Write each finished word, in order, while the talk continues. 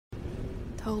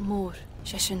Talmor,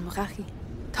 Sheshin Morachi.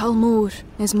 Talmor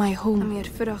is my home.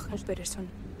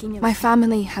 My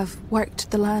family have worked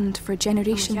the land for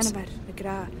generations.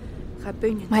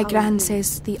 My gran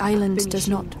says the island does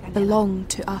not belong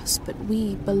to us, but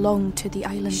we belong to the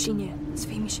island.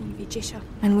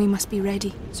 And we must be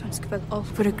ready,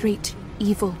 for a great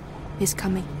evil is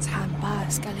coming.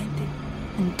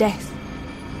 And death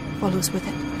follows with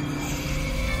it.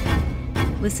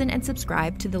 Listen and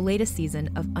subscribe to the latest season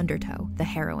of Undertow, The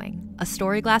Harrowing, a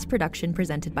Storyglass production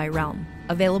presented by Realm,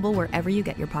 available wherever you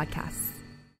get your podcasts.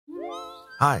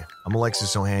 Hi, I'm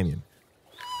Alexis Ohanian.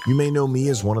 You may know me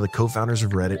as one of the co-founders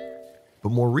of Reddit,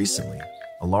 but more recently,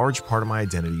 a large part of my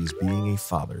identity is being a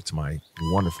father to my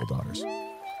wonderful daughters.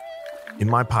 In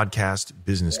my podcast,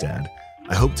 Business Dad,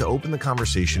 I hope to open the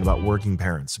conversation about working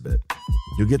parents a bit.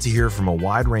 You'll get to hear from a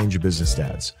wide range of business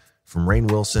dads, from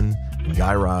Rainn Wilson and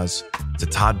Guy Raz to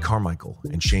Todd Carmichael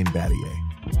and Shane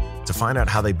Battier, to find out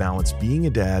how they balance being a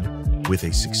dad with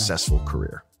a successful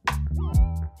career.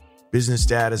 Business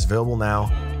Dad is available now,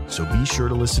 so be sure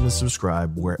to listen and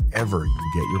subscribe wherever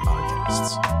you get your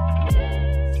podcasts.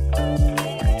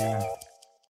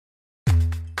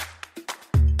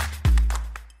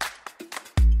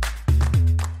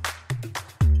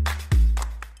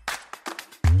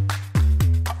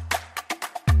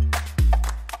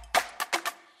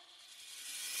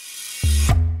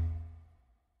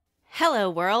 Hello,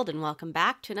 world, and welcome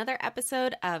back to another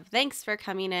episode of Thanks for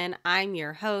Coming In. I'm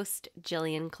your host,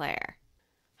 Jillian Clare.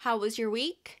 How was your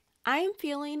week? I am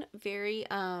feeling very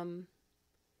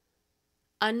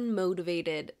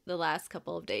unmotivated the last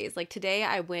couple of days. Like today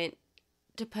I went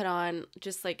to put on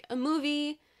just like a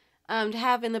movie to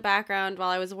have in the background while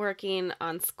I was working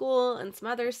on school and some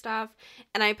other stuff,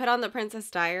 and I put on The Princess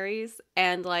Diaries,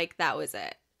 and like that was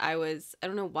it. I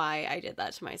don't know why I did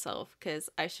that to myself, because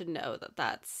I should know that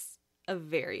that's a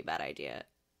very bad idea.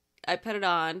 I put it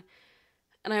on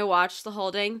and I watched the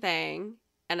whole dang thing,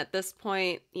 and at this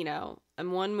point, you know,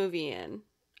 I'm one movie in.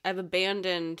 I've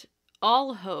abandoned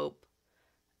all hope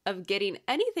of getting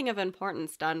anything of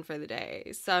importance done for the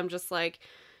day. So I'm just like,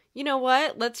 you know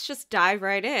what? Let's just dive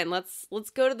right in. Let's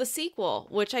go to the sequel,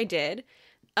 which I did.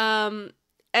 And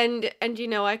you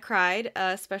know, I cried,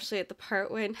 especially at the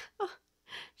part when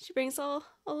she brings all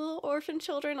little orphan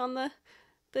children on the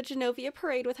Genovia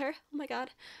parade with her. Oh my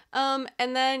god. And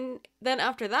then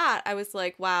after that, I was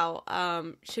like,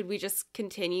 wow, should we just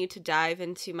continue to dive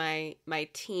into my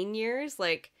teen years?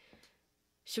 Like,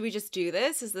 should we just do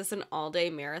this? Is this an all-day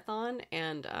marathon?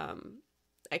 And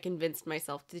I convinced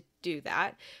myself to do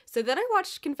that. So then I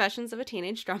watched Confessions of a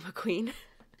Teenage Drama Queen,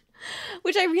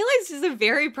 which I realized is a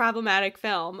very problematic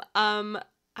film. I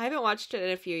haven't watched it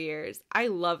in a few years. I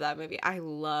love that movie. I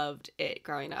loved it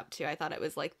growing up too. I thought it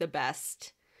was like the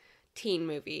best teen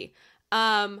movie.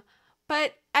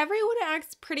 But everyone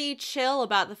acts pretty chill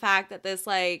about the fact that this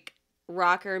like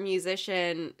rocker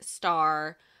musician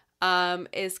star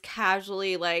is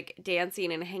casually like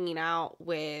dancing and hanging out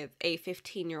with a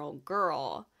 15-year-old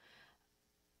girl,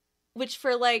 which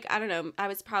for like, I don't know, I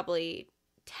was probably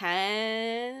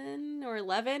 10 or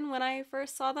 11 when I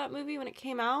first saw that movie when it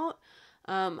came out.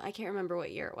 I can't remember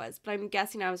what year it was, but I'm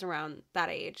guessing I was around that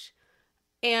age.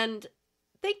 And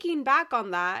thinking back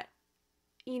on that,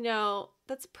 you know,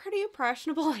 that's a pretty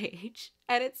impressionable age.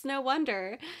 And it's no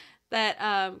wonder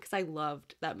that, because I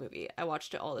loved that movie. I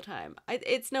watched it all the time.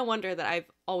 It's no wonder that I've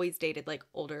always dated like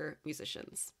older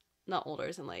musicians. Not older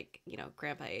as in like, you know,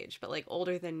 grandpa age, but like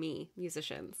older than me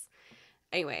musicians.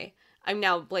 Anyway, I'm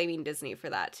now blaming Disney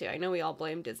for that too. I know we all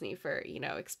blame Disney for, you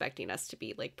know, expecting us to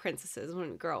be like princesses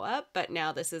when we grow up, but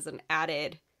now this is an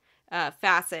added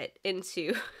facet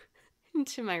into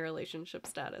my relationship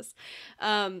status.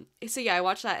 So yeah, I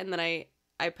watched that, and then I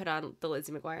put on the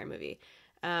Lizzie McGuire movie,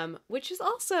 which is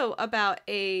also about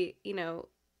a, you know,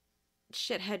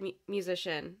 shithead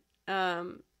musician.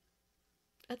 It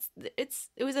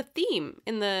was a theme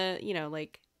in the, you know,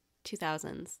 like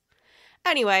 2000s.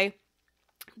 Anyway,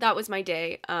 that was my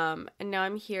day. And now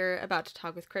I'm here about to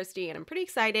talk with Chrystee, and I'm pretty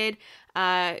excited.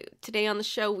 Today on the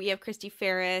show, we have Chrystee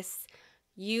Pharris.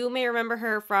 You may remember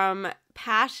her from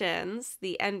Passions,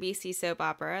 the NBC soap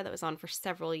opera that was on for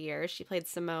several years. She played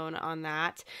Simone on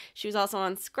that. She was also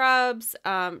on Scrubs.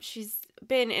 She's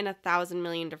been in 1,000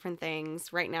 million different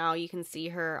things. Right now, you can see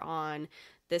her on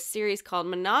this series called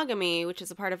Monogamy, which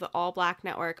is a part of the All Black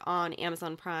Network on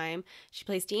Amazon Prime. She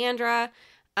plays Deandra.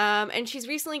 And she's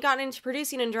recently gotten into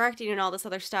producing and directing and all this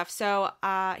other stuff. So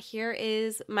here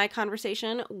is my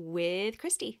conversation with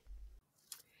Chrystee.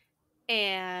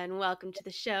 And welcome to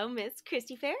the show, Miss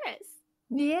Chrystee Pharris.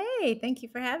 Yay, thank you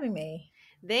for having me.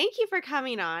 Thank you for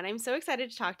coming on. I'm so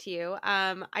excited to talk to you.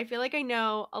 I feel like I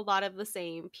know a lot of the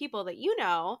same people that you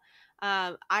know.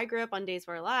 I grew up on Days of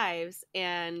Our Lives,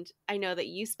 and I know that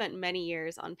you spent many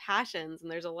years on Passions,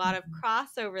 and there's a lot of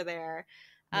crossover there.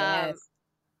 Um, Yes.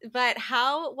 but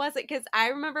how was it? Because I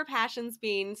remember Passions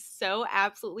being so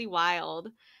absolutely wild.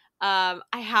 I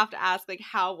have to ask, like,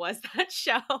 how was that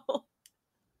show?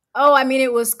 Oh, I mean,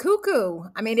 it was cuckoo.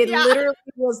 I mean, it Yeah. literally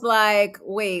was like,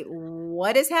 wait,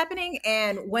 what is happening?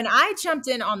 And when I jumped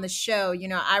in on the show,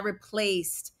 I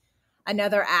replaced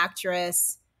another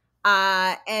actress.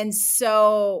 And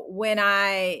so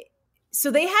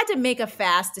so they had to make a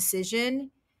fast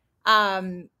decision.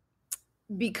 Um,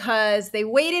 because they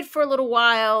waited for a little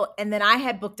while, and then I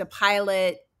had booked a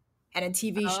pilot and a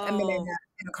TV I mean, Oh.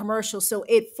 and a commercial, so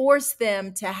it forced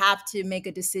them to have to make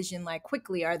a decision, like,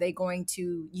 quickly, are they going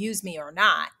to use me or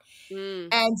not? Mm.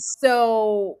 And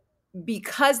so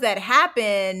because that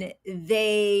happened,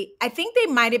 I think they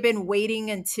might have been waiting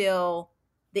until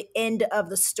the end of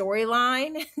the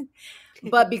storyline.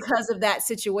 But because of that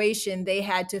situation, they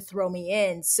had to throw me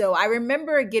in. So I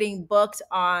remember getting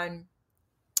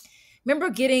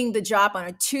the job on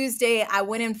a Tuesday. I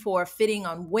went in for a fitting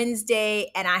on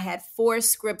Wednesday, and I had 4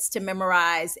 scripts to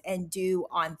memorize and do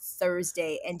on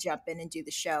Thursday and jump in and do the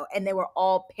show. And they were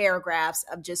all paragraphs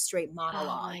of just straight Oh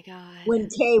monologue. my God. When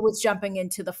Kay was jumping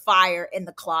into the fire in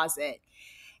the closet.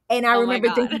 And I Oh my remember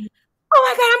God. thinking, oh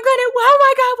my God, oh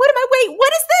my God,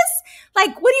 what is this?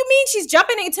 Like, what do you mean she's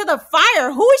jumping into the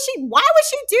fire? Who is she? Why would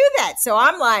she do that? So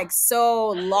I'm like so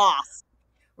lost.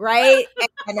 Right.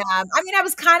 And I mean, I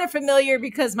was kind of familiar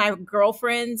because my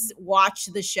girlfriends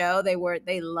watched the show. They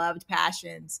loved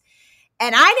Passions.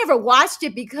 And I never watched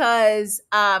it because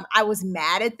I was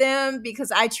mad at them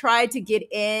because I tried to get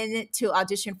in to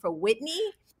audition for Whitney.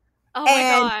 Oh my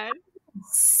And God.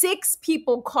 6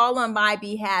 people call on my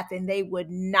behalf and they would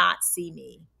not see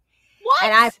me. What?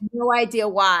 And I have no idea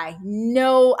why.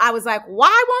 No, I was like,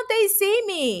 why won't they see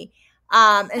me?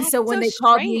 And That's so when so they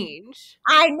called me, strange.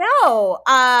 I know.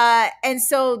 And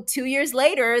so 2 years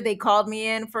later, they called me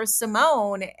in for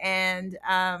Simone, and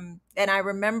I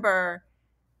remember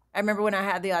when I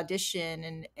had the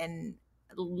audition and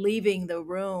leaving the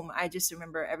room, I just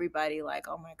remember everybody like,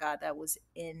 oh my God, that was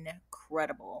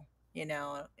incredible.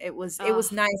 It was Oh.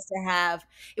 nice to have.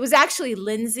 It was actually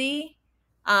Lindsay,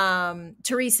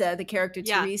 Teresa, the character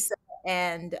Yeah. Teresa,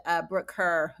 and Brooke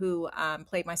Kerr, who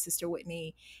played my sister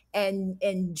Whitney, and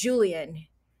Julian,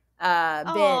 Ben.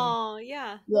 Oh,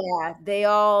 yeah. Yeah,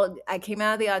 I came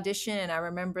out of the audition and I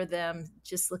remember them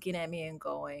just looking at me and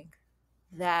going,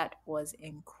 that was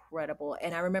incredible.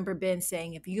 And I remember Ben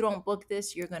saying, if you don't book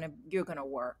this, you're gonna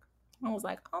work. I was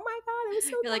like, oh my God, it was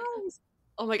so You're like, nice.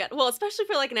 oh my God. Well, especially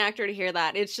for like an actor to hear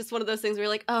that. It's just one of those things where you're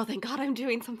like, oh, thank God I'm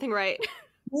doing something right.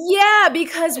 Yeah,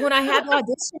 because when I had the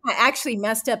audition, I actually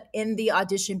messed up in the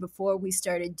audition before we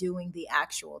started doing the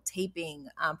actual taping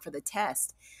for the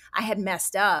test. I had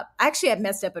messed up. I actually had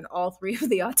messed up in all 3 of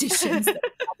the auditions.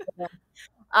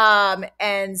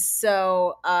 And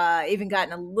so even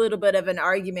gotten a little bit of an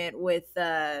argument with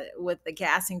the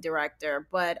casting director.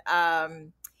 But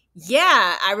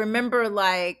yeah, I remember,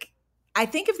 like, I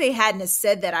think if they hadn't have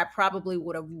said that, I probably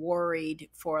would have worried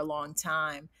for a long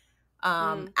time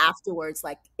afterwards,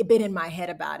 like, it been in my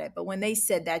head about it. But when they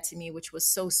said that to me, which was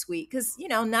so sweet, because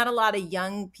not a lot of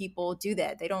young people do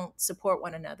that. They don't support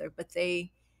one another, but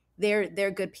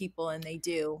they're good people, and they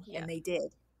do. Yeah. And they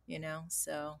did,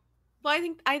 so. Well,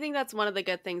 I think that's one of the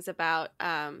good things about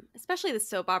especially the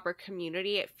soap opera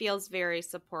community. It feels very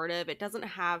supportive. It doesn't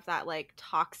have that like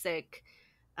toxic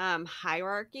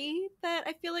hierarchy that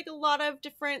I feel like a lot of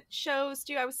different shows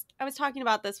do. I was talking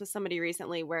about this with somebody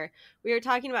recently where we were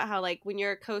talking about how, like, when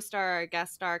you're a co-star or a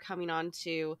guest star coming on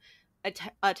to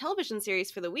a television series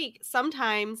for the week,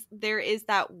 sometimes there is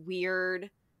that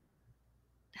weird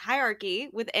hierarchy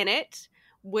within it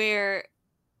where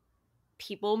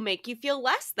people make you feel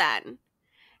less than.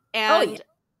 And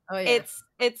Oh, yeah.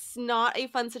 it's not a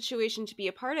fun situation to be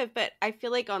a part of, but I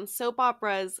feel like on soap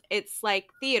operas, it's like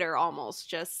theater almost.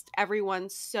 Just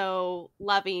everyone's so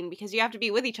loving because you have to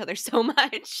be with each other so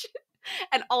much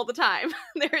and all the time.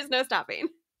 There is no stopping.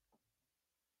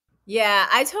 Yeah,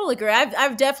 I totally agree.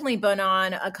 I've definitely been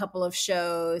on a couple of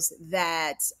shows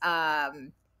that I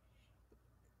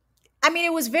mean,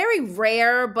 it was very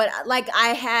rare, but like I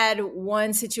had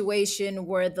one situation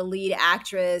where the lead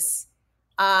actress,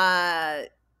 I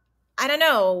don't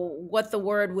know what the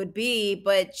word would be,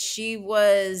 but she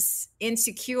was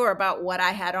insecure about what I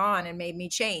had on and made me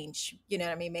change. You know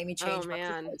what I mean? Made me change my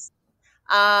man. clothes.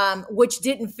 which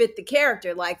didn't fit the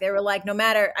character. Like they were like, no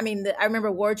matter, I mean, I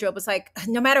remember wardrobe was like,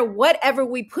 no matter whatever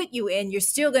we put you in, you're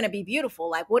still going to be beautiful.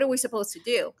 Like, what are we supposed to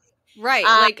do? Right.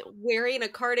 Like wearing a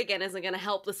cardigan isn't going to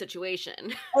help the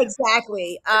situation.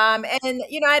 Exactly. And,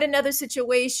 I had another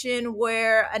situation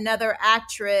where another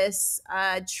actress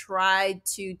tried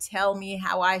to tell me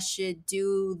how I should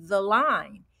do the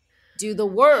line, do the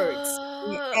words.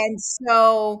 And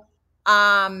so,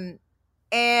 and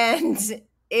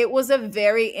it was a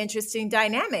very interesting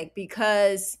dynamic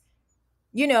because,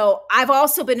 I've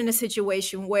also been in a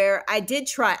situation where I did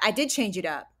change it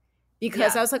up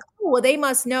because I was like, oh, well, they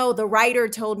must know the writer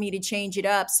told me to change it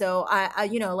up. So I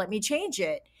let me change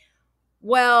it.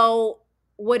 Well,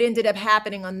 what ended up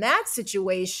happening on that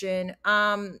situation,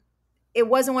 it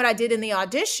wasn't what I did in the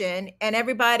audition. And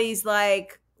everybody's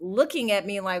like looking at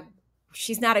me like,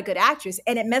 she's not a good actress.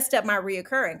 And it messed up my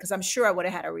reoccurring because I'm sure I would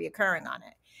have had a reoccurring on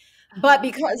it. But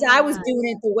because I was doing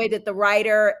it the way that the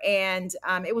writer and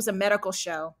it was a medical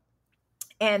show,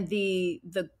 and the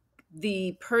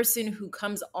person who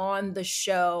comes on the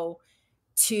show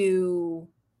to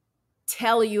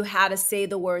tell you how to say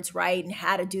the words right and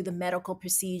how to do the medical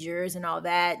procedures and all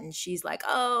that, and she's like,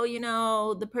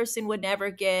 oh, the person would never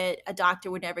get, a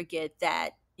doctor would never get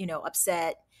that,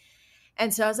 upset.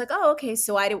 And so I was like, oh, okay.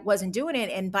 So I wasn't doing it.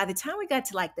 And by the time we got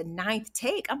to like the 9th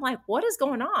take, I'm like, what is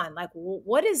going on? Like,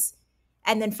 what is,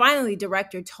 and then finally the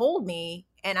director told me,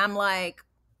 and I'm like,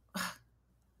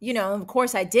 of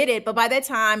course I did it. But by that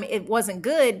time it wasn't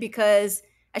good because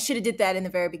I should have did that in the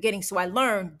very beginning. So I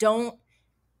learned, don't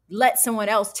let someone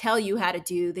else tell you how to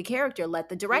do the character, let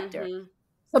the director. Mm-hmm.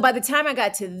 So by the time I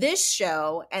got to this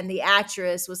show and the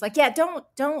actress was like, yeah,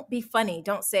 don't be funny.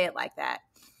 Don't say it like that,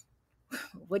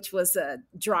 which was a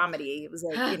dramedy. It was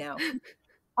like, and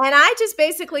I just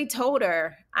basically told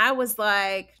her, I was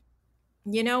like,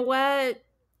 you know what?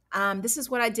 This is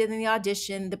what I did in the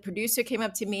audition. The producer came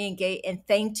up to me and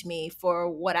thanked me for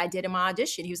what I did in my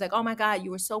audition. He was like, oh my God,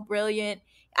 you were so brilliant.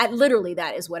 Literally,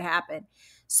 that is what happened.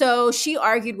 So she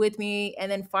argued with me. And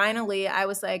then finally I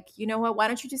was like, you know what? Why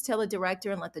don't you just tell the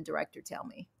director and let the director tell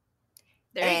me?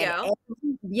 There you go.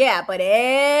 Yeah, but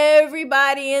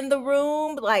everybody in the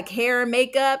room, like hair and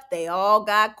makeup, they all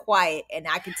got quiet. And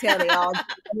I could tell they all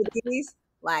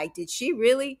like, did she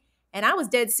really? And I was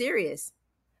dead serious.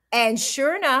 And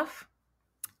sure enough,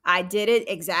 I did it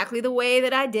exactly the way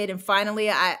that I did. And finally,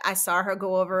 I saw her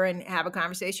go over and have a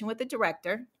conversation with the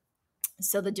director.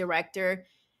 So the director,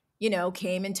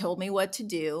 came and told me what to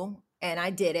do. And I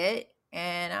did it.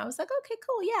 And I was like, okay,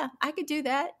 cool. Yeah, I could do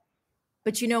that.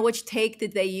 But you know which take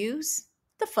did they use?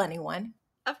 The funny one.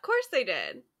 Of course they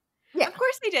did. Yeah. Of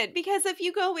course they did. Because if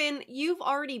you go in, you've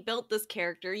already built this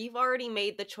character. You've already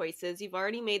made the choices. You've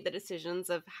already made the decisions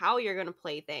of how you're going to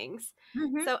play things.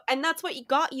 Mm-hmm. So, and that's what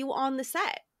got you on the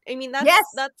set. I mean, that's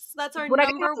our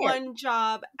number one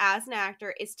job as an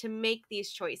actor, is to make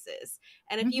these choices.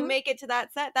 And if you make it to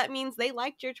that set, that means they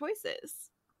liked your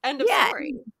choices. End of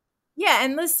story. Yeah,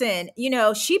 and listen,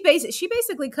 she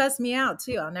basically cussed me out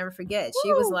too. I'll never forget.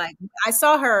 She was like, I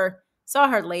saw her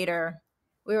later.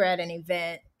 We were at an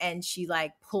event and she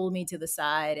like pulled me to the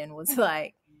side and was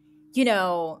like,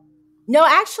 no,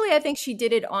 actually I think she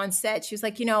did it on set. She was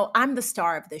like, I'm the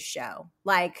star of this show.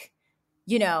 Like,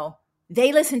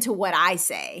 they listen to what I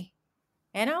say.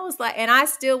 And I was like, and I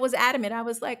still was adamant. I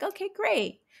was like, okay,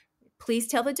 great. Please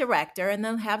tell the director, and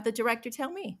then have the director tell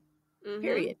me. Mm-hmm.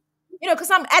 Period. Because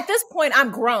at this point,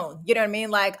 I'm grown. You know what I mean?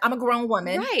 Like, I'm a grown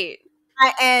woman. Right.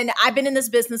 And I've been in this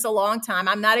business a long time.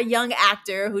 I'm not a young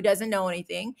actor who doesn't know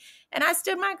anything. And I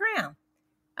stood my ground.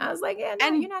 I was like, yeah, no,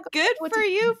 and you're not good for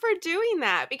you for doing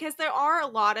that, because there are a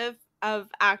lot of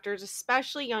actors,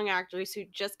 especially young actors, who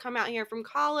just come out here from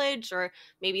college, or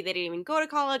maybe they didn't even go to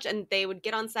college, and they would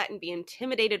get on set and be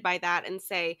intimidated by that and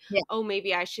say, oh,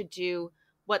 maybe I should do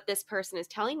what this person is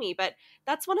telling me. But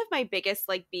that's one of my biggest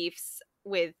like beefs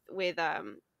with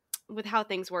how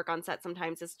things work on set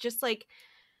sometimes. Is just like,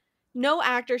 no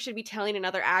actor should be telling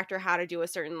another actor how to do a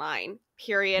certain line,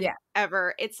 period,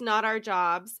 ever. It's not our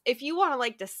jobs. If you want to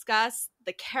like discuss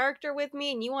the character with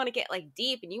me and you want to get like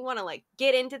deep and you want to like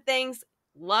get into things,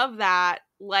 love that.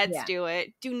 Let's do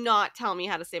it. Do not tell me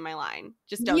how to say my line.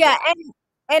 Just don't. Yeah.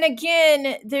 And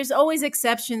again, there's always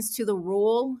exceptions to the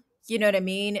rule. You know what I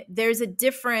mean? There's a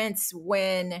difference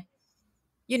when,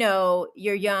 you're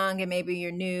young and maybe you're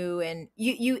new, and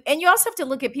you also have to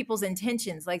look at people's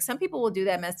intentions. Like, some people will do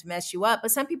that to mess you up,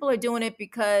 but some people are doing it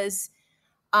because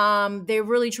they're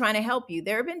really trying to help you.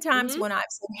 There have been times when I've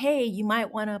said, hey, you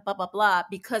might want to blah, blah, blah,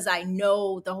 because I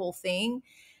know the whole thing.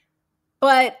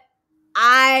 But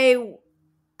I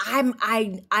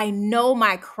I know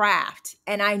my craft,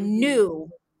 and I knew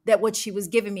that what she was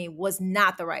giving me was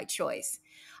not the right choice.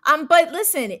 But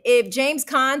listen, if James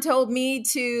Caan told me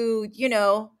to,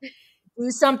 do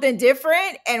something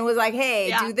different and was like, "Hey,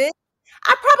 Yeah. do this,"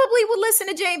 I probably would listen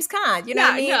to James Caan. You know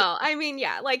what I mean? No, I mean,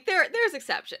 yeah, like there's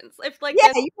exceptions. If like Yeah,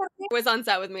 this you know what I mean? was on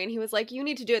set with me and he was like, "You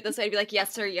need to do it this way," I'd be like,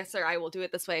 yes, sir, I will do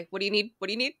it this way. What do you need? What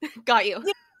do you need? Got you. You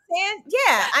know what I'm saying?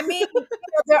 Yeah, I mean,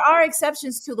 there are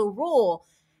exceptions to the rule,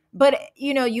 but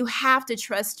you have to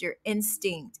trust your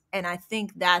instinct, and I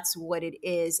think that's what it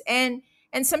is. And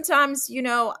sometimes,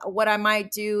 what I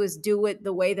might do is do it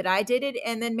the way that I did it,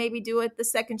 and then maybe do it the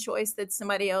second choice that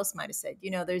somebody else might have said.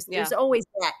 There's always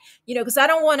that, because I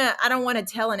don't want to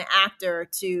tell an actor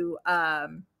to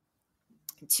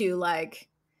like,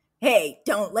 hey,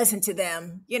 don't listen to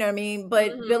them. You know what I mean?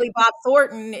 But Billy Bob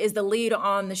Thornton is the lead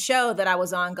on the show that I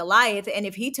was on, Goliath. And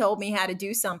if he told me how to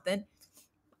do something,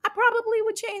 I probably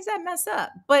would change that mess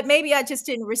up. But maybe I just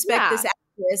didn't respect this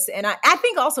actress. And I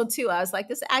think also too, I was like,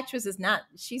 this actress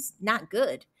she's not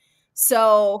good.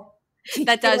 So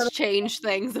that does change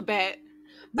things a bit.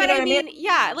 But I mean,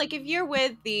 yeah, like if you're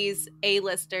with these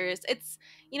A-listers, it's,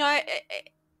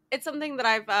 it's something that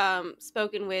I've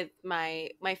spoken with my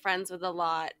friends with a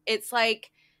lot. It's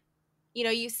like,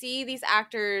 you see these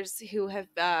actors who have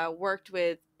worked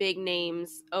with big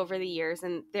names over the years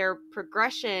and their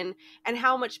progression and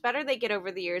how much better they get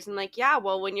over the years. And like, yeah,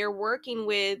 well, when you're working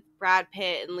with Brad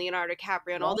Pitt and Leonardo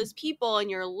DiCaprio and all these people and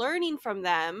you're learning from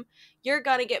them, you're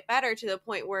going to get better to the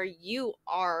point where you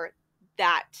are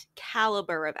that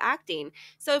caliber of acting.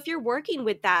 So if you're working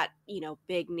with that,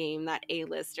 big name, that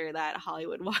A-lister, that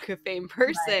Hollywood Walk of Fame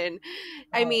person,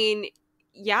 I mean,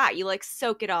 yeah, you like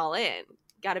soak it all in.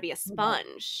 Got to be a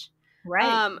sponge.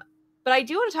 Right. But I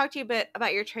do want to talk to you a bit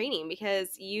about your training because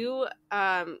you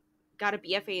got a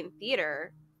BFA in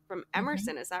theater from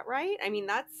Emerson. Is that right? I mean,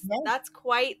 that's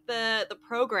quite the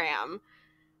program.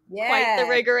 Yeah. Quite the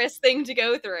rigorous thing to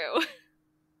go through.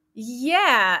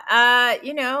 Yeah.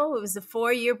 It was a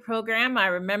 4-year program. I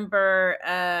remember,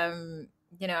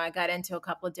 I got into a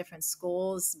couple of different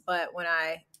schools, but when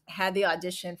I had the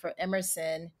audition for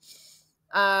Emerson,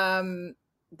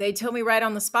 they told me right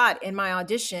on the spot in my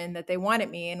audition that they wanted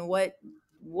me, and what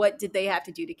did they have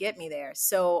to do to get me there.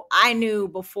 So I knew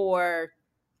before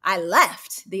I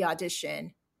left the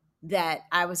audition that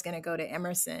I was going to go to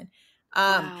Emerson.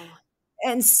 Wow.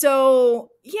 And so,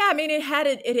 yeah, I mean, it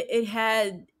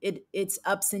had its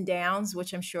ups and downs,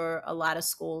 which I'm sure a lot of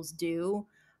schools do.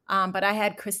 But I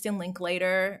had Kristen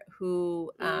Linklater,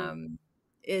 who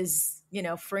is,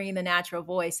 freeing the natural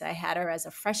voice. I had her as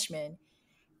a freshman.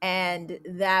 And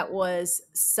that was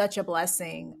such a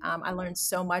blessing. I learned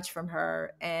so much from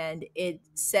her, and it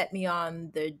set me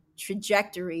on the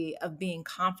trajectory of being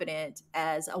confident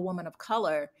as a woman of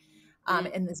color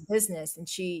in this business. And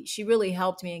she really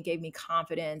helped me and gave me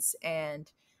confidence.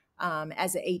 And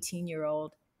as an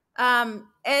 18-year-old, and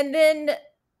then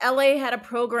Emerson had a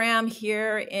program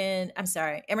here in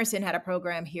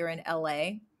LA.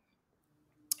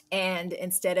 And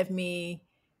instead of me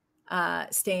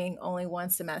staying only one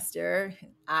semester,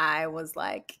 I was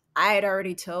like, I had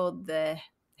already told the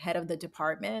head of the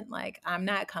department, like, I'm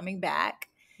not coming back.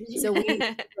 So we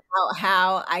figured out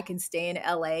how I can stay in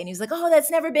LA. And he was like, oh,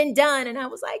 that's never been done. And I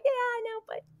was like, yeah, I know,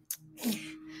 but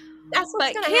that's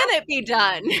what's going to happen. Can it be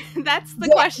done? That's the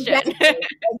question.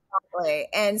 Exactly.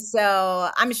 And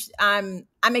so I'm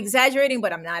exaggerating,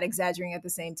 but I'm not exaggerating at the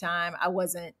same time.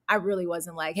 I really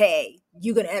wasn't like, hey,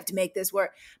 you're going to have to make this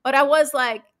work. But I was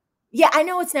like, yeah, I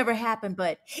know it's never happened,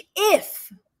 but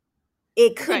if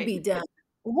it could be done,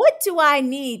 what do I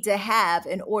need to have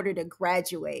in order to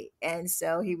graduate? And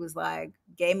so he was like,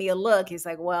 gave me a look. He's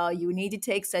like, well, you need to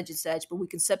take such and such, but we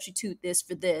can substitute this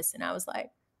for this. And I was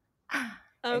like, okay.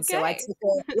 And so I took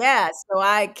it. So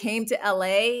I came to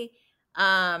LA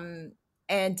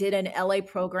and did an LA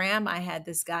program. I had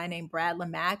this guy named Brad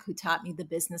Lamack who taught me the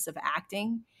business of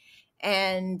acting.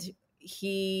 And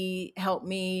he helped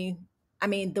me. I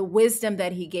mean, the wisdom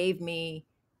that he gave me,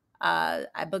 I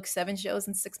booked 7 shows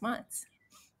in 6 months,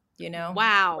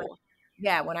 Wow.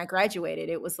 When I graduated,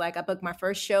 it was like I booked my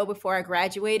first show before I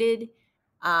graduated.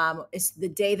 It's the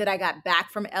day that I got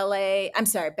back from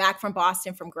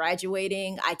Boston from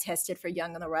graduating. I tested for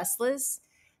Young and the Restless.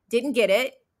 Didn't get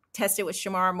it. Tested with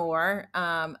Shamar Moore.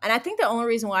 And I think the only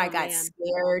reason why I got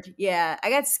scared, I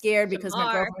got scared because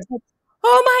my girlfriend was like,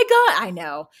 oh my God. I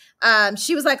know.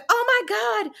 She was like, oh my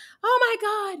God,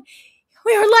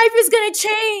 your life is going to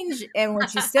change. And when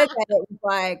she said that, it was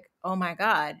like, oh my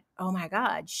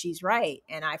God, she's right.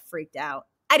 And I freaked out.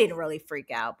 I didn't really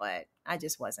freak out, but I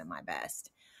just wasn't my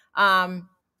best.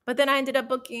 But But then I ended up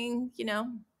booking,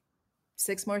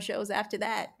 6 more shows after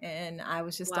that. And I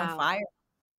was just on fire.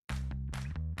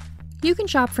 You can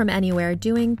shop from anywhere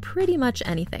doing pretty much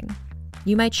anything.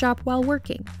 You might shop while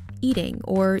working, eating,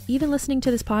 or even listening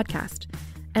to this podcast.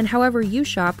 And however you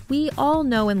shop, we all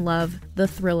know and love the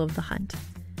thrill of the hunt.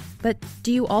 But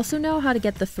do you also know how to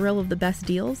get the thrill of the best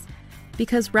deals?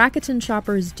 Because Rakuten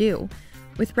shoppers do.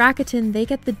 With Rakuten, they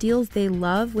get the deals they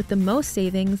love with the most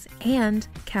savings and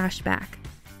cash back.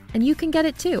 And you can get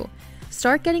it too.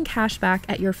 Start getting cash back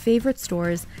at your favorite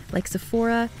stores like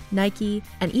Sephora, Nike,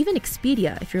 and even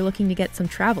Expedia if you're looking to get some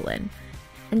travel in.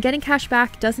 And getting cash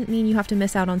back doesn't mean you have to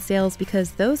miss out on sales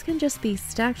because those can just be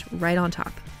stacked right on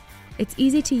top. It's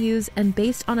easy to use and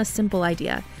based on a simple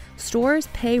idea. Stores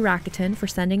pay Rakuten for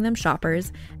sending them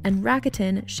shoppers, and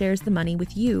Rakuten shares the money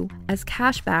with you as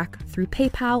cash back through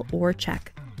PayPal or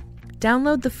check.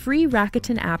 Download the free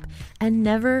Rakuten app and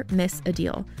never miss a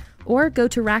deal. Or go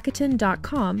to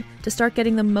Rakuten.com to start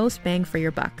getting the most bang for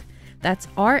your buck. That's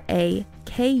Rakuten.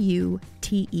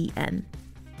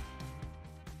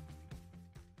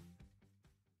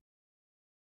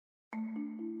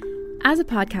 As a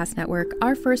podcast network,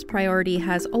 our first priority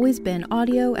has always been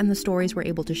audio and the stories we're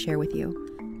able to share with you.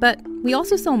 But we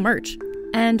also sell merch,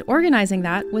 and organizing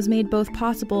that was made both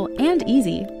possible and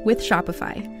easy with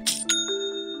Shopify.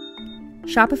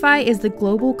 Shopify is the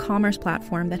global commerce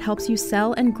platform that helps you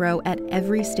sell and grow at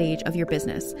every stage of your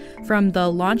business, from the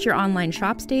launch your online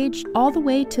shop stage all the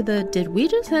way to the did we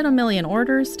just hit 1 million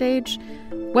orders stage?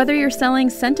 Whether you're selling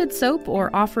scented soap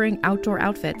or offering outdoor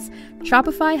outfits,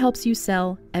 Shopify helps you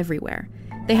sell everywhere.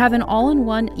 They have an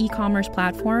all-in-one e-commerce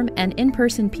platform and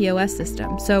in-person POS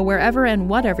system, so wherever and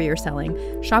whatever you're selling,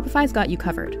 Shopify's got you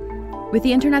covered. With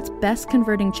the internet's best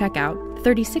converting checkout,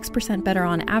 36% better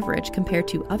on average compared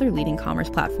to other leading commerce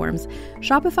platforms,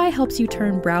 Shopify helps you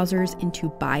turn browsers into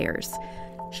buyers.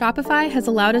 Shopify has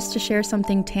allowed us to share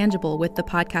something tangible with the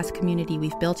podcast community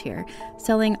we've built here,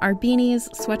 selling our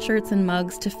beanies, sweatshirts, and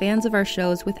mugs to fans of our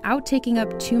shows without taking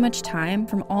up too much time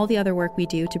from all the other work we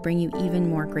do to bring you even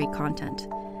more great content.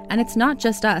 And it's not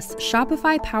just us.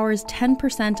 Shopify powers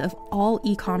 10% of all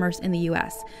e-commerce in the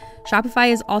US.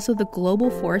 Shopify is also the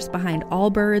global force behind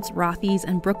Allbirds, Rothy's,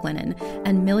 and Brooklinen,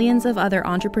 and millions of other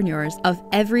entrepreneurs of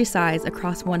every size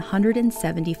across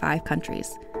 175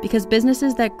 countries. Because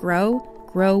businesses that grow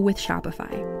with Shopify.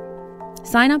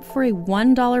 Sign up for a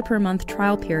 $1 per month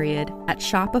trial period at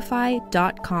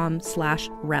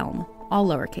shopify.com/realm, all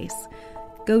lowercase.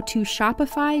 Go to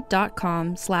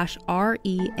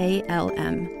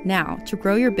shopify.com/REALM now to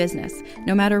grow your business,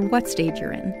 no matter what stage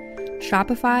you're in.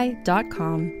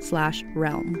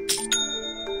 Shopify.com/realm.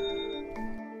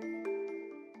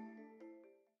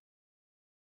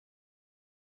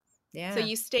 Yeah. So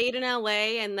you stayed in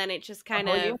LA and then it just kind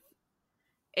of,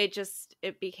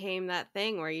 it became that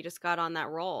thing where you just got on that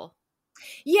roll.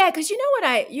 Yeah, because you know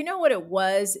what it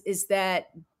was is that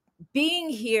being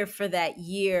here for that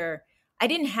year, I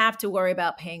didn't have to worry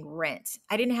about paying rent.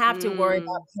 I didn't have to worry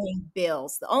about paying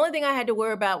bills. The only thing I had to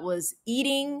worry about was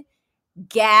eating,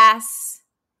 gas,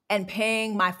 and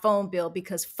paying my phone bill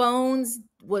because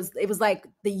it was like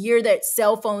the year that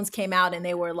cell phones came out and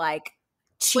they were like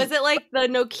cheap. Was it like the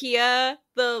Nokia,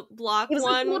 the block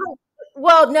one?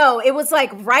 Well, no, it was like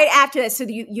right after that. So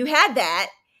you had that.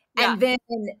 Yeah. And then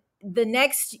the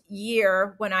next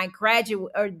year when I graduated,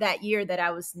 or that year that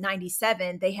I was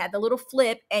 97, they had the little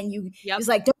flip and it was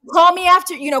like, don't call me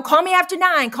after 9,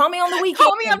 call me on the weekend.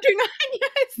 Call me after 9,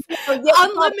 yes.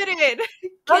 Unlimited.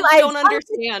 Kids don't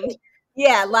understand.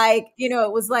 Yeah,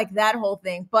 it was like that whole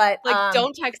thing. But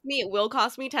don't text me, it will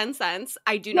cost me 10 cents.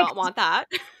 I do not want that.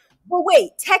 Well,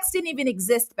 wait, text didn't even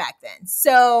exist back then.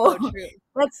 So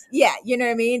you know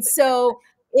what I mean? So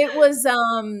it was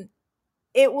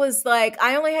like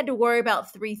I only had to worry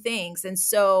about 3 things. And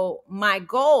so my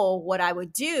goal, what I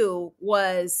would do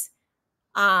was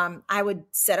I would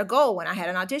set a goal when I had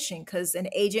an audition because an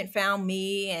agent found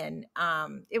me and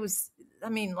it was,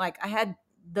 I had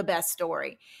the best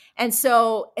story. And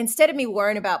so instead of me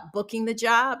worrying about booking the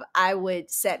job, I would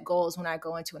set goals when I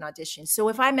go into an audition. So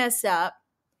if I mess up,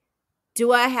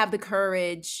 do I have the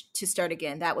courage to start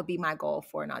again? That would be my goal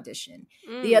for an audition.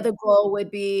 The other goal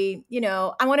would be,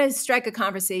 I want to strike a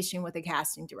conversation with a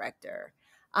casting director.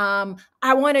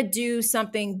 I want to do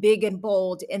something big and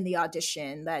bold in the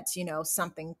audition that's,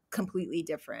 something completely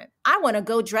different. I want to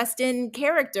go dressed in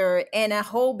character in a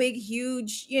whole big,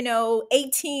 huge,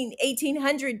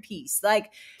 1800 piece.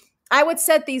 Like I would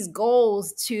set these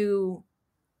goals to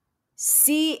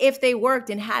see if they worked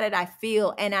and how did I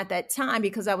feel. And at that time,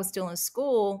 because I was still in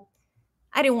school,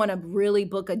 I didn't want to really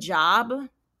book a job.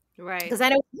 Right. Because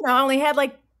I only had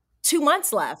like 2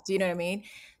 months left. You know what I mean?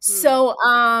 So,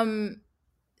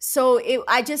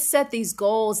 I just set these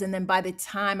goals, and then by the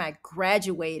time I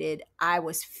graduated, I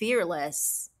was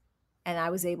fearless, and I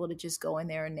was able to just go in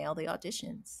there and nail the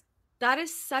auditions. That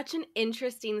is such an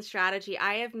interesting strategy.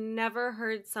 I have never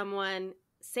heard someone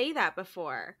say that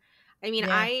before. I mean,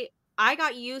 Yeah. I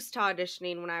got used to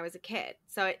auditioning when I was a kid.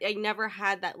 So I never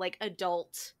had that like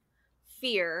adult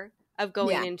fear of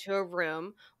going into a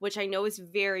room, which I know is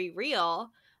very real.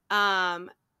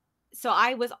 So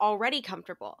I was already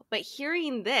comfortable. But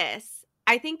hearing this,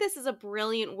 I think this is a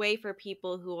brilliant way for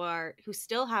people who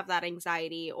still have that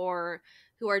anxiety or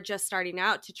who are just starting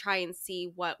out to try and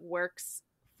see what works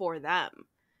for them.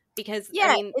 Because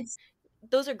I mean,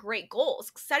 those are great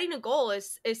goals. Setting a goal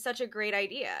is such a great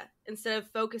idea. Instead of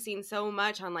focusing so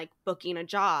much on like booking a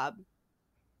job,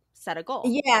 set a goal.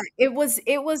 Yeah, it was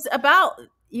about,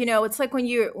 it's like when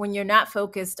you're not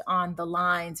focused on the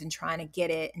lines and trying to get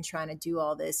it and trying to do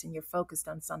all this, and you're focused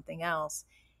on something else,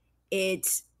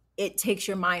 it takes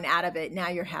your mind out of it. Now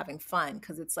you're having fun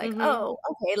because it's like, oh,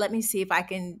 okay, let me see if I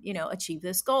can, achieve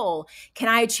this goal. Can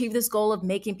I achieve this goal of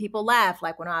making people laugh?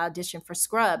 Like when I auditioned for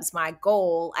Scrubs, my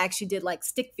goal, I actually did like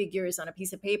stick figures on a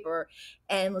piece of paper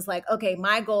and was like, okay,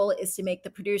 my goal is to make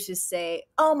the producers say,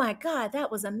 oh my God,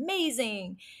 that was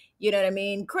amazing. You know what I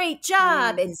mean? Great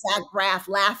job. And Zach Braff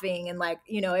laughing and like,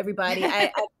 everybody,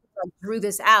 I drew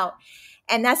this out.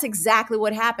 And that's exactly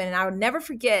what happened. And I would never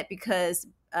forget because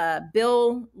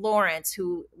Bill Lawrence,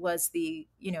 who was the,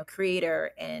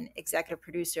 creator and executive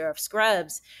producer of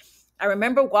Scrubs, I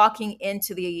remember walking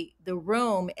into the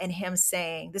room and him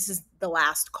saying, this is the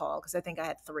last call because I think I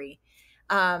had 3.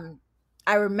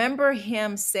 I remember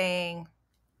him saying,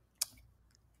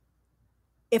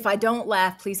 if I don't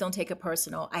laugh, please don't take it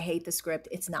personal. I hate the script.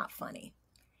 It's not funny.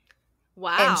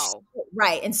 Wow.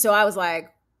 Right. And so I was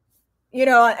like,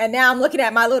 and now I'm looking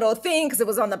at my little thing because it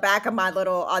was on the back of my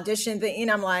little audition thing. And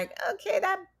I'm like, okay,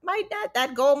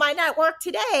 that goal might not work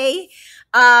today.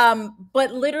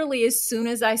 But literally as soon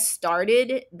as I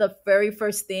started the very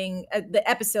first thing, the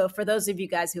episode, for those of you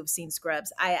guys who have seen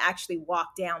Scrubs, I actually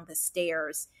walked down the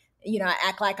stairs. I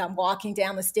act like I'm walking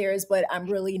down the stairs, but I'm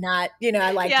really not,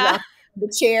 I like walk the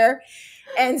chair.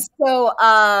 And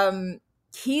so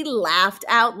he laughed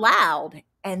out loud.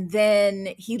 And then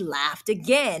he laughed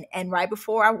again. And right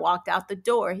before I walked out the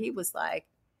door, he was like,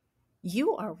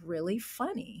 you are really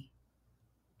funny.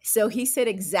 So he said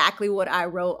exactly what I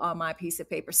wrote on my piece of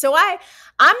paper. So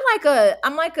I'm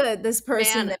like this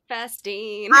person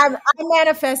manifesting. I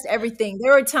manifest everything.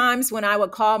 There were times when I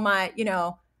would call my,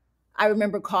 I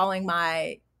remember calling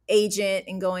my agent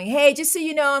and going, hey, just so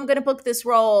you know, I'm going to book this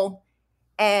role.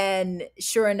 And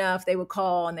sure enough, they would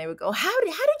call and they would go, how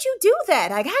did you do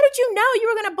that? Like, how did you know you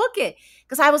were going to book it?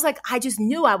 Because I was like, I just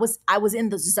knew I was in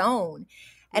the zone.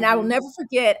 And I will never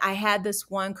forget, I had this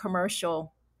one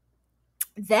commercial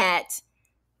that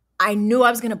I knew I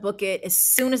was going to book it. As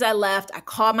soon as I left, I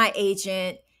called my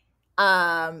agent.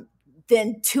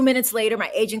 Then 2 minutes later, my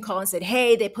agent called and said,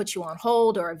 hey, they put you on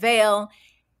hold or avail.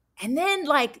 And then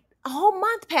like a whole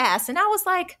month passed. And I was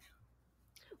like,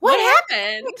 what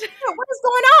happened? What is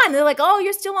going on? They're like, oh,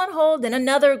 you're still on hold. And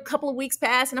another couple of weeks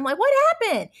passed. And I'm like, what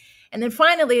happened? And then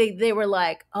finally they were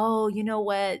like, oh, you know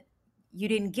what? You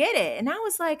didn't get it. And I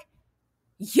was like,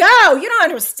 yo, you don't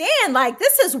understand. Like,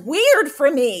 this is weird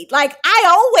for me. Like, I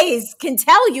always can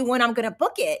tell you when I'm going to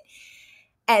book it.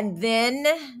 And then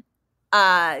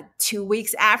 2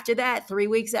 weeks after that, 3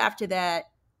 weeks after that,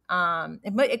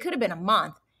 it could have been a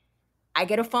month. I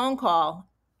get a phone call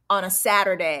on a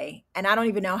Saturday, and I don't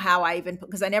even know how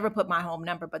because I never put my home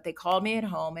number, but they called me at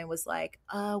home and was like,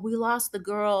 we lost the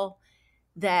girl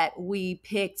that we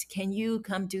picked. Can you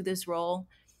come do this role?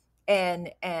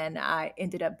 And I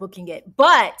ended up booking it.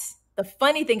 But the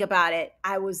funny thing about it,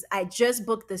 I just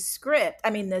booked this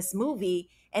movie.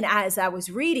 And as I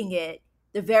was reading it,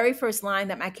 the very first line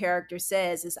that my character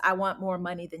says is, I want more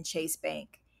money than Chase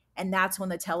Bank. And that's when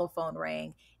the telephone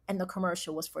rang and the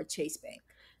commercial was for Chase Bank.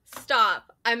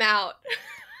 Stop. I'm out.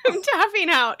 I'm tapping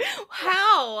out.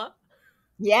 How?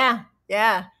 Yeah.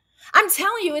 I'm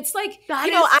telling you, it's like, that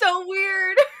is so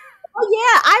weird. Oh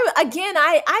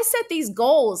yeah. I set these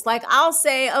goals. Like I'll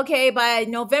say, okay, by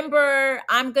November,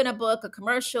 I'm going to book a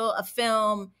commercial, a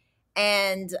film,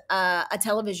 and a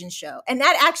television show. And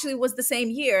that actually was the same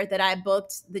year that I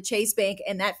booked the Chase Bank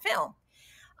and that film.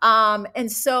 And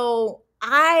so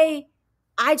I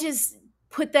just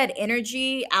put that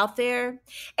energy out there.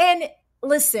 And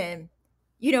listen,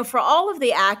 for all of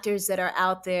the actors that are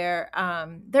out there,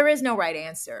 there is no right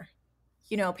answer.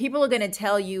 People are going to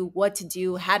tell you what to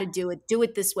do, how to do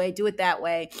it this way, do it that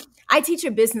way. I teach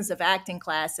a business of acting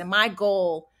class, and my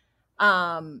goal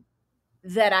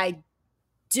that I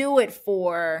do it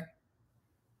for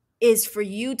is for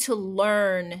you to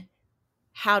learn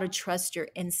how to trust your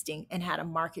instinct and how to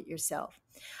market yourself.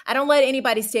 I don't let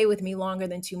anybody stay with me longer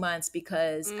than 2 months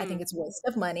because I think it's a waste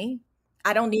of money.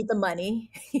 I don't need the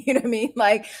money. You know what I mean?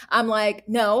 Like, I'm like,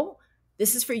 no,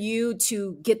 this is for you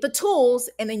to get the tools,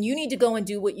 and then you need to go and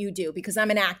do what you do because I'm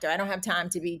an actor. I don't have time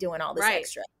to be doing all this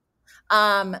extra.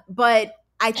 But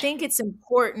I think it's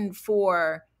important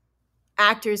for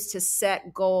actors to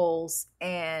set goals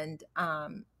and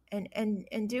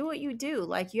do what you do.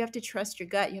 Like, you have to trust your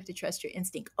gut. You have to trust your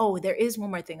instinct. Oh, there is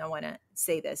one more thing I want to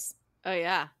say this. Oh,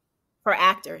 yeah. For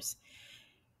actors,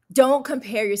 don't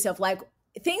compare yourself. Like,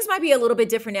 things might be a little bit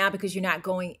different now because you're not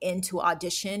going into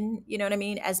audition, you know what I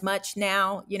mean, as much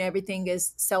now. You know, everything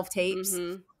is self-tapes.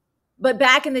 But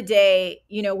back in the day,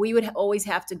 you know, we would always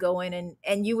have to go in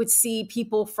and you would see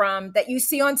people from that you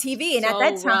see on TV. And so at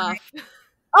that time, rough.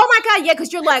 Oh my God, yeah,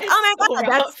 because you're like, oh my so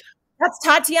God, that's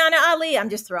Tatiana Ali. I'm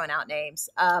just throwing out names.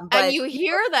 But, and you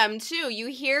hear them too. You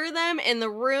hear them in the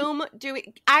room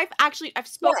doing. I've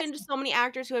spoken to so many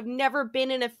actors who have never been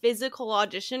in a physical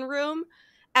audition room,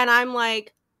 and I'm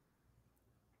like,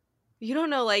 you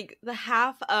don't know like the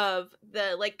half of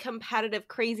the like competitive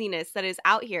craziness that is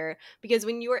out here, because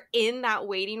when you are in that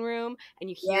waiting room and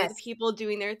you hear the people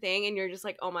doing their thing and you're just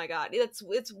like, oh my God, it's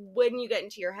when you get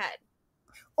into your head.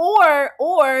 Or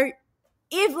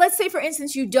if, let's say, for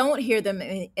instance, you don't hear them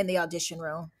in the audition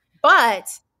room,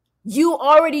 but you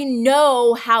already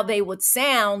know how they would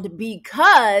sound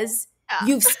because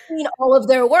you've seen all of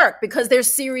their work, because they're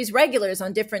series regulars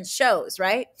on different shows,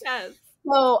 right? Yes.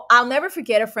 So I'll never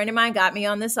forget, a friend of mine got me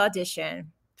on this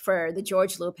audition for the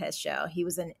George Lopez show. He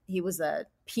was a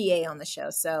PA on the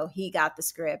show. So he got the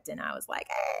script and I was like,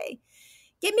 hey,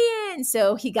 get me in.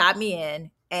 So he got me in.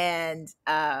 And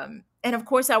of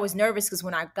course I was nervous because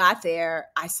when I got there,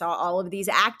 I saw all of these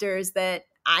actors that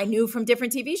I knew from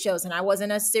different TV shows, and I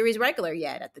wasn't a series regular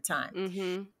yet at the time.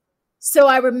 Mm-hmm. So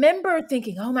I remember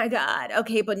thinking, oh my God,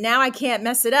 okay, but now I can't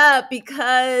mess it up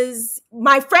because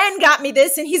my friend got me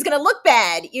this and he's going to look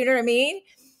bad. You know what I mean?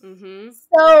 Mm-hmm.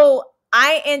 So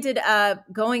I ended up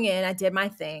going in, I did my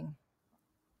thing.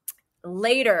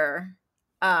 Later,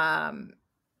 I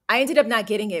ended up not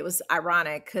getting it. It was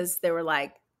ironic because there were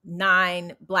like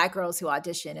 9 Black girls who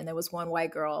auditioned and there was one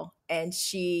white girl, and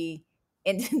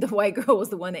the white girl was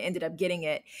the one that ended up getting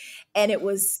it. And it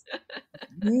was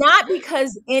not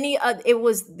because it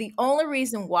was the only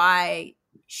reason why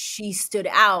she stood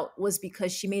out was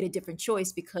because she made a different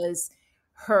choice, because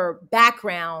her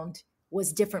background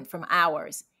was different from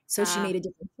ours. So she made a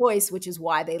different choice, which is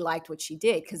why they liked what she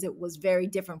did, because it was very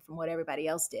different from what everybody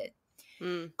else did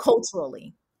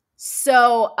culturally.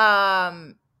 So,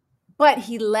 but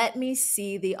he let me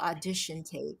see the audition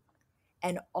tape,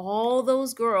 and all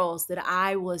those girls that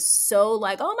I was so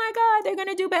like, oh my God, they're going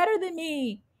to do better than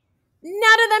me.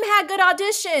 None of them had good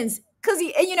auditions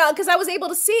because I was able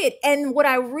to see it. And what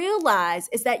I realized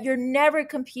is that you're never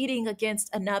competing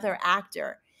against another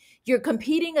actor. You're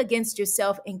competing against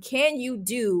yourself. And can you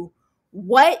do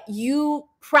what you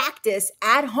practice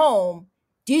at home?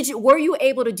 Were you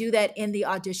able to do that in the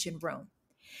audition room?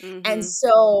 Mm-hmm. And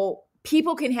so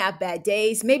people can have bad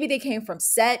days. Maybe they came from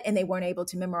set and they weren't able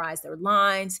to memorize their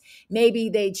lines. Maybe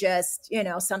they just,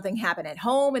 something happened at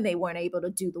home and they weren't able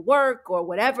to do the work or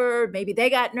whatever. Maybe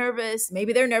they got nervous.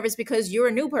 Maybe they're nervous because you're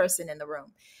a new person in the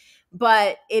room.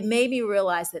 But it made me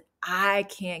realize that I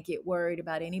can't get worried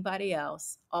about anybody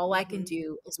else. All I can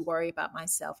do is worry about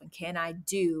myself. And can I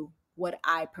do what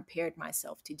I prepared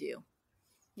myself to do?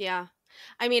 Yeah.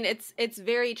 I mean, it's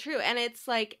very true. And it's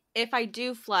like, if I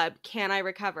do flub, can I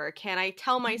recover? Can I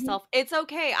tell myself, it's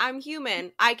okay, I'm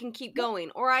human, I can keep going,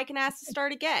 or I can ask to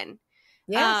start again?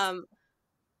 Yes.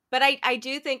 But I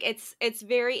do think it's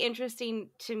very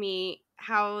interesting to me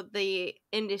how the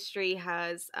industry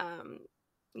has,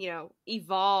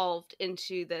 evolved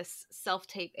into this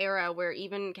self-tape era where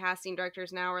even casting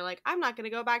directors now are like, I'm not going to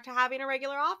go back to having a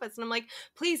regular office. And I'm like,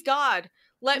 please God,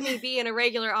 let me be in a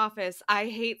regular office. I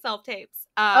hate self-tapes.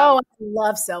 I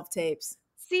love self-tapes.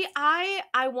 See, I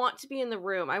want to be in the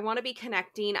room. I want to be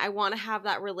connecting. I want to have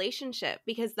that relationship,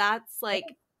 because that's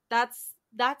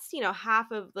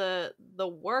half of the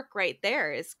work right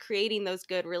there, is creating those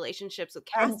good relationships with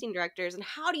casting directors. And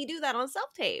how do you do that on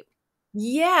self-tape?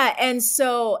 Yeah. And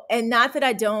not that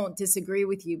I don't disagree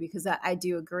with you, because I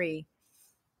do agree,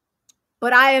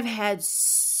 but I have had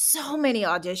so many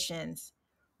auditions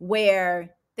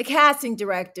where the casting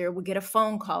director would get a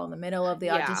phone call in the middle of the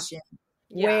audition.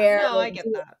 I get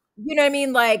that. you know what I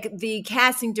mean? Like the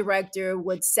casting director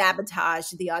would sabotage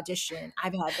the audition.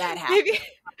 I've had that happen.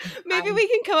 Maybe we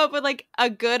can come up with like a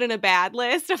good and a bad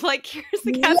list of like, here's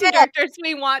the casting Yeah. directors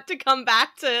we want to come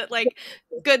back to like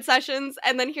good sessions,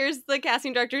 and then here's the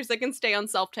casting directors that can stay on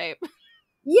self-tape.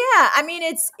 Yeah, I mean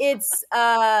it's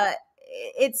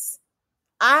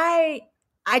I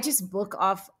just book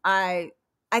off.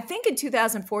 I think in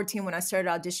 2014 when I started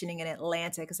auditioning in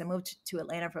Atlanta, because I moved to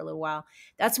Atlanta for a little while,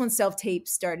 that's when self-tape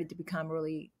started to become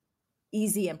really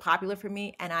easy and popular for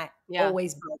me, and I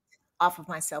always booked off of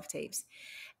my self-tapes.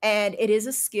 And it is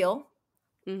a skill,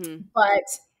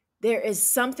 but there is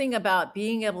something about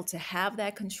being able to have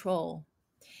that control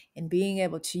and being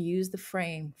able to use the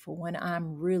frame for when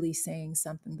I'm really saying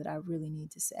something that I really need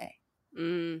to say.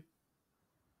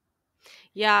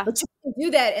 Yeah. But you can do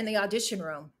that in the audition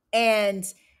room. And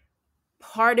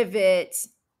part of it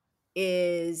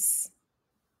is,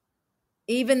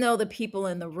 even though the people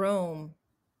in the room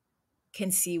can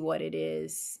see what it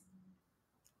is,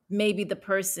 maybe the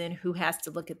person who has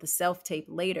to look at the self-tape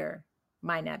later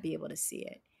might not be able to see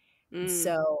it.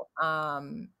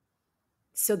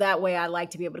 So that way I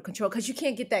like to be able to control, because you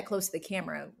can't get that close to the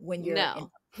camera when you're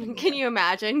Can you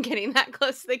imagine getting that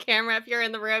close to the camera if you're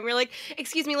in the room? You're like,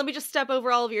 excuse me, let me just step over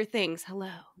all of your things. Hello.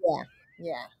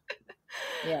 Yeah.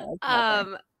 Exactly.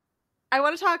 I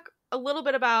want to talk a little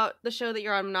bit about the show that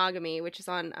you're on, Monogamy, which is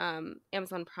on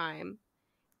Amazon Prime.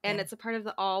 And it's a part of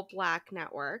the All Black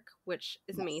Network, which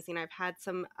is amazing. I've had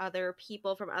some other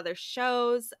people from other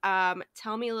shows.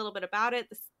 Tell me a little bit about it.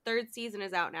 The third season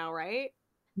is out now, right?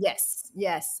 Yes.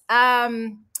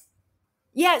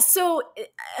 So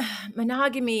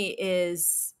Monogamy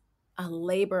is a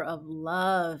labor of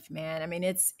love, man. I mean,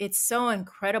 it's so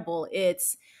incredible.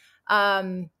 It's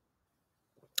about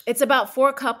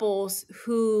 4 couples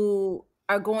who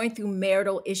are going through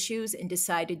marital issues and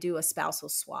decide to do a spousal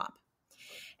swap.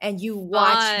 And you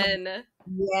watch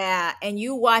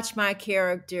you watch my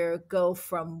character go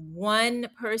from one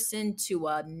person to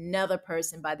another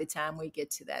person by the time we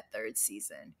get to that third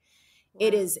season. Wow.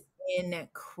 It is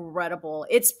incredible.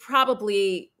 It's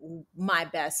probably my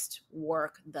best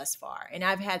work thus far. And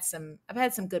I've had some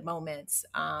good moments.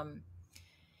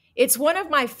 It's one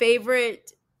of my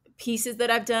favorite pieces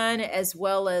that I've done, as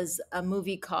well as a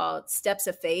movie called Steps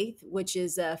of Faith, which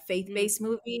is a faith-based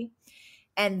movie.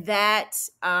 And that's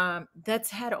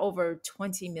had over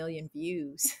 20 million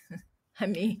views. I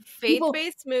mean,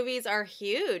 faith-based movies are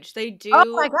huge. They do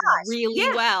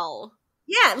really well.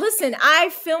 Yeah, listen, I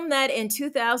filmed that in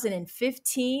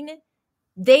 2015.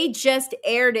 They just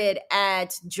aired it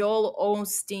at Joel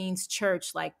Osteen's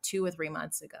church like 2 or 3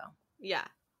 months ago. Yeah.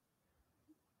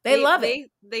 They love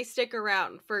it. They stick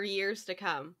around for years to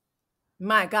come.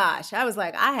 My gosh, I was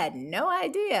like, I had no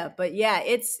idea. But yeah,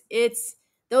 it's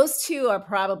those two are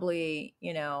probably,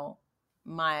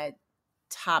 my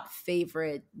top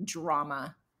favorite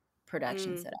drama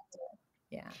productions that I've done.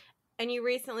 Yeah. And you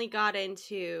recently got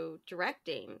into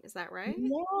directing, is that right?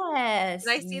 Yes.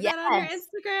 Did I see that on your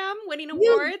Instagram? Winning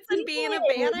awards and being a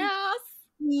badass?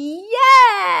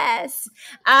 Yes.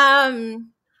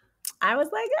 I was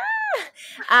like,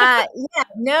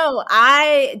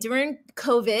 during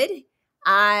COVID,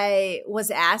 I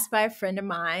was asked by a friend of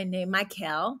mine named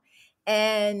Michael,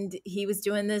 and he was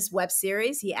doing this web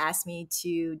series. He asked me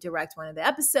to direct one of the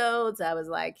episodes. I was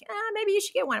like, maybe you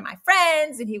should get one of my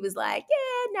friends. And he was like,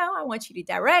 yeah, no, I want you to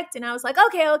direct. And I was like,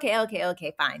 okay,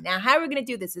 fine. Now, how are we going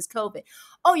to do this? It's COVID.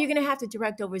 Oh, you're going to have to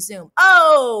direct over Zoom.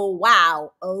 Oh,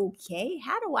 wow. Okay.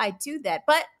 How do I do that?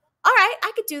 But all right,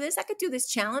 I could do this. I could do this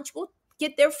challenge. We'll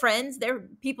get their friends, their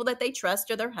people that they trust,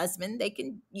 or their husband. They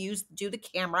can do the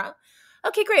camera.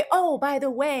 Okay, great. Oh, by the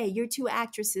way, your 2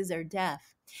 actresses are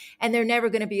deaf. And they're never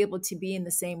going to be able to be in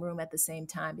the same room at the same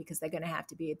time, because they're going to have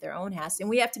to be at their own house. And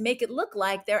we have to make it look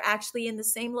like they're actually in the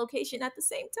same location at the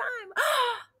same time.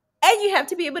 And you have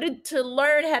to be able to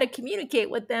learn how to communicate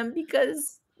with them,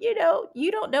 because, you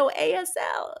don't know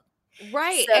ASL.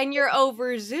 Right. So, and you're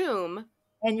over Zoom.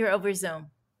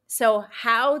 So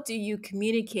how do you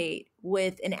communicate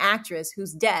with an actress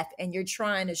who's deaf and you're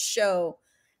trying to show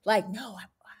like, no,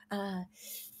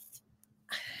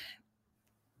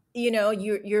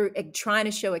 you're trying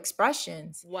to show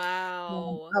expressions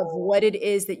of what it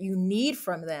is that you need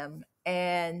from them.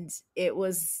 And it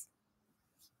was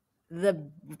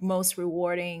the most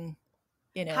rewarding,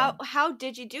 How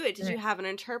did you do it? Did you have an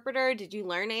interpreter? Did you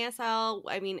learn ASL?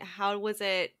 I mean, how was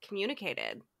it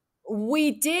communicated?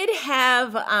 We did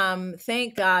have,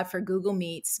 thank God for Google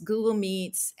Meets. Google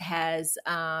Meets has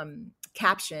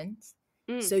captions,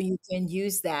 so you can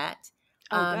use that.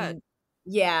 Good.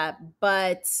 Yeah,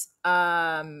 but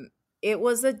it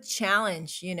was a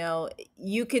challenge. You know,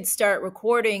 you could start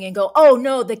recording and go, oh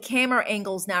no, the camera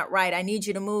angle's not right. I need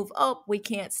you to move. Oh, we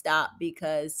can't stop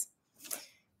because,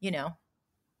 you know,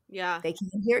 Yeah. they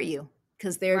can't hear you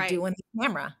because they're Right. doing the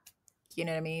camera. You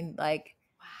know what I mean? Like,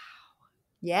 Wow.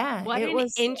 yeah, What it an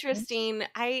was. interesting,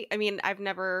 I mean, I've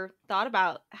never thought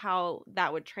about how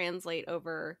that would translate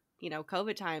over, you know,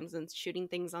 COVID times and shooting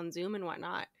things on Zoom and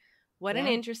whatnot. What an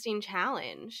Yeah. interesting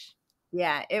challenge.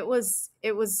 Yeah, it was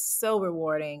so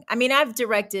rewarding. I mean, I've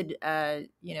directed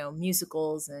you know,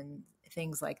 musicals and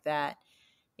things like that,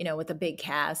 you know, with a big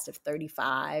cast of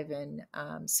 35, and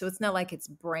so it's not like it's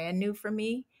brand new for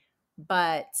me,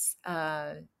 but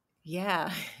uh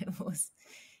yeah, it was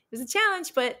a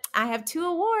challenge, but I have 2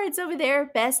 awards over there,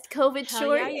 best COVID Hell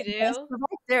short yeah, you and best do.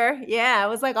 director. Yeah, I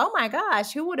was like, "Oh my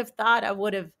gosh, who would have thought I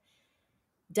would have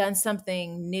done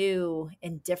something new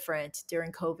and different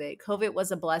during COVID. COVID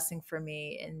was a blessing for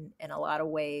me in a lot of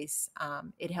ways.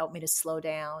 It helped me to slow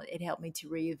down. It helped me to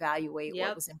reevaluate what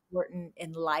Yep. was important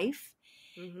in life.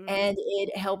 Mm-hmm. And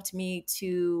it helped me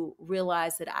to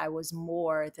realize that I was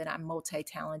more, that I'm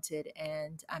multi-talented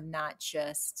and I'm not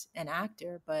just an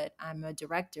actor, but I'm a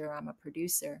director, I'm a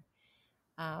producer.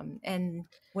 And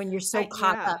when you're so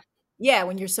caught Yeah. up, yeah,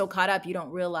 when you're so caught up, you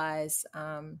don't realize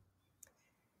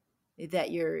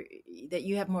that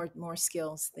you have more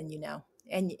skills than you know,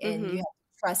 and Mm-hmm. you have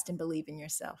to trust and believe in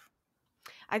yourself.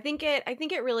 I think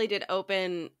it really did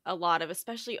open a lot of,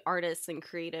 especially artists and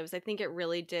creatives. I think it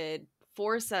really did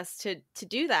force us to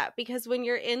do that, because when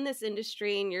you're in this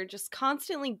industry and you're just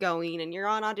constantly going and you're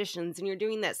on auditions and you're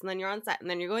doing this and then you're on set and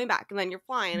then you're going back and then you're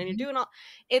flying and you're Mhm. doing all,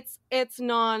 it's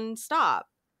nonstop.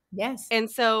 Yes. And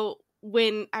so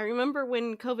when I remember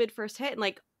when COVID first hit and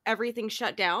like everything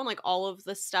shut down, like all of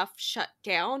the stuff shut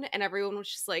down and everyone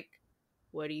was just like,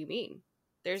 what do you mean?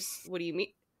 What do you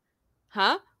mean?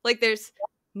 Huh? Like there's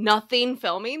nothing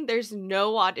filming? There's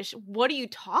no audition. What are you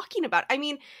talking about? I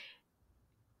mean,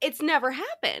 it's never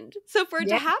happened. So for it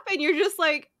to Yeah. happen, you're just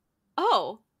like,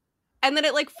 oh. And then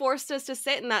it like forced us to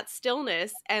sit in that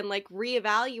stillness and like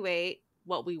reevaluate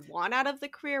what we want out of the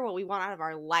career, what we want out of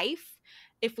our life,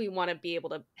 if we want to be able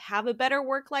to have a better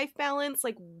work-life balance,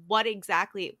 like what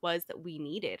exactly it was that we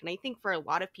needed. And I think for a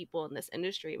lot of people in this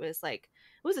industry, it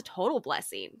was a total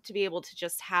blessing to be able to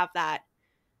just have that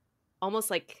almost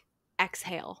like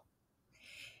exhale.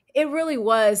 It really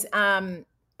was. And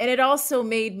it also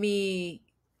made me,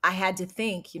 I had to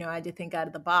think, you know, I had to think out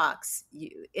of the box.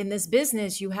 In this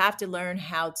business, you have to learn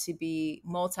how to be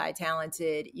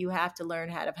multi-talented. You have to learn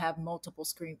how to have multiple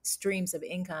streams of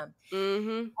income. Mm-hmm.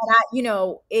 And you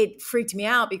know, it freaked me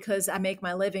out because I make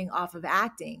my living off of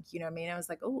acting. You know what I mean? I was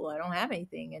like, oh, I don't have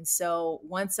anything. And so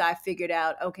once I figured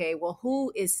out, okay, well,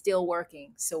 who is still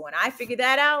working? So when I figured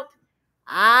that out,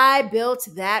 I built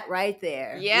that right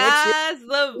there, which is Yes,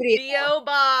 the studio. VO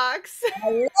box.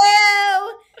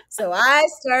 Hello. So I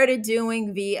started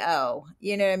doing VO.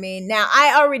 You know what I mean? Now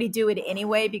I already do it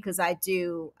anyway because I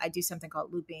do something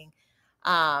called looping.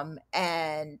 And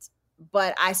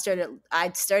but I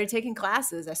started taking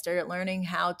classes. I started learning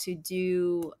how to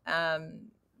do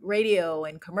radio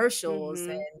and commercials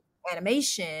Mm-hmm. and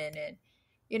animation, and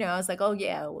you know, I was like, oh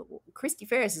yeah, Chrystee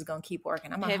Pharris is gonna keep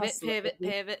working. I'm a Pivot, hustler. pivot,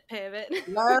 pivot, pivot.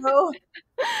 Hello.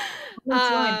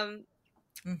 Join.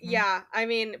 Mhm. Yeah, I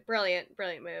mean, brilliant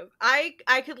move. I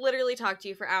could literally talk to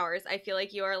you for hours. I feel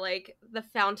like you are like the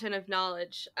fountain of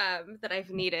knowledge that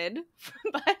I've needed.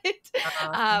 But Thank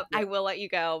you. I will let you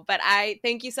go. But I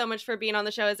thank you so much for being on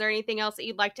the show. Is there anything else that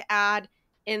you'd like to add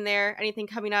in there? Anything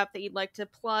coming up that you'd like to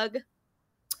plug?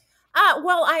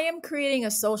 Well, I am creating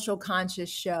a social conscious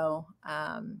show,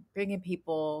 bringing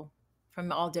people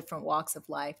from all different walks of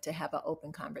life to have an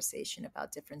open conversation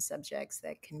about different subjects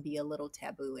that can be a little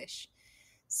taboo-ish.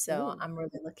 So Ooh. I'm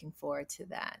really looking forward to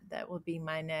that. That will be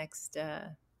my next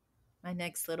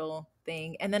little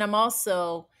thing. And then I'm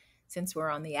also, since we're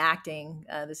on the acting,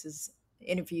 this is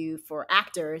interview for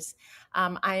actors.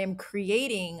 I am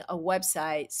creating a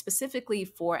website specifically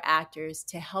for actors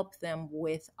to help them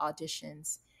with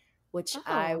auditions, which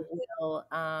I Oh,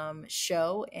 will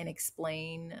show and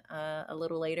explain a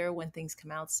little later when things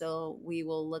come out. So we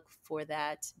will look for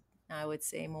that, I would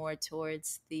say, more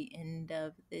towards the end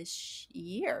of this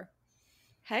year.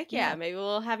 heck Yeah, yeah. Maybe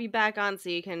we'll have you back on so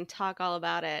you can talk all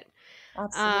about it.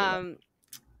 absolutely. Um,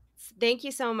 Thank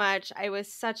you so much. I was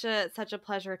such a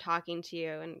pleasure talking to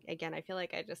you. And again, I feel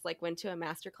like I just like went to a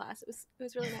master class. It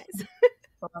was really nice.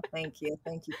 Well, thank you.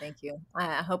 Thank you. Thank you.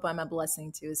 I hope I'm a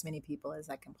blessing to as many people as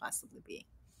I can possibly be.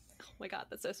 Oh my God,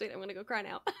 that's so sweet. I'm gonna go cry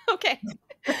now. Okay.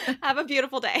 Have a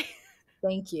beautiful day.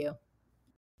 Thank you.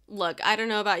 look, I don't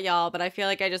know about y'all, but I feel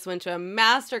like I just went to a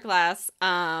masterclass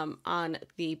on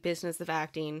the business of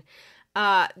acting.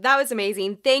 That was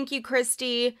amazing. Thank you,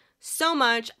 Chrystee, so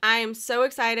much. I am so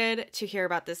excited to hear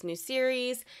about this new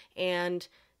series and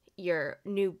your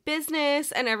new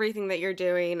business and everything that you're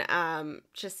doing.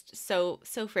 Just so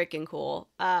freaking cool.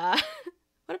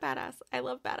 What a badass. I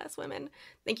love badass women.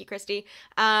 Thank you, Chrystee.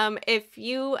 If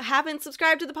you haven't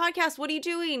subscribed to the podcast, what are you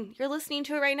doing? You're listening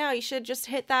to it right now. You should just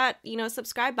hit that,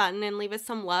 subscribe button and leave us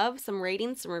some love, some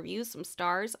ratings, some reviews, some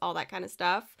stars, all that kind of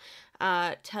stuff.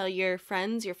 Tell your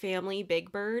friends, your family,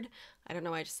 Big Bird. I don't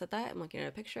know why I just said that. I'm looking at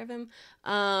a picture of him.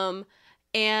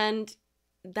 And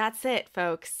that's it,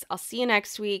 folks. I'll see you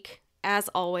next week. As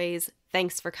always,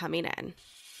 thanks for coming in.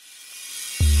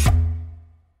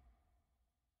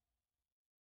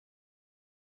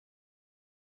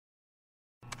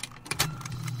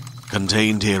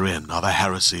 Contained herein are the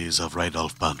heresies of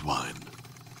Radolf Burntwine,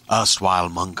 erstwhile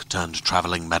monk turned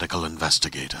traveling medical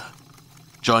investigator.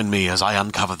 Join me as I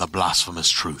uncover the blasphemous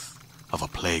truth of a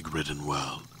plague-ridden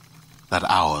world, that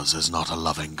ours is not a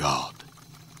loving God,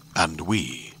 and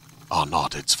we are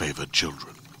not its favored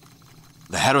children.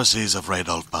 The heresies of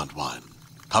Radolf Burntwine,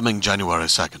 coming January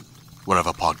 2nd,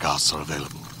 wherever podcasts are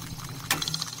available.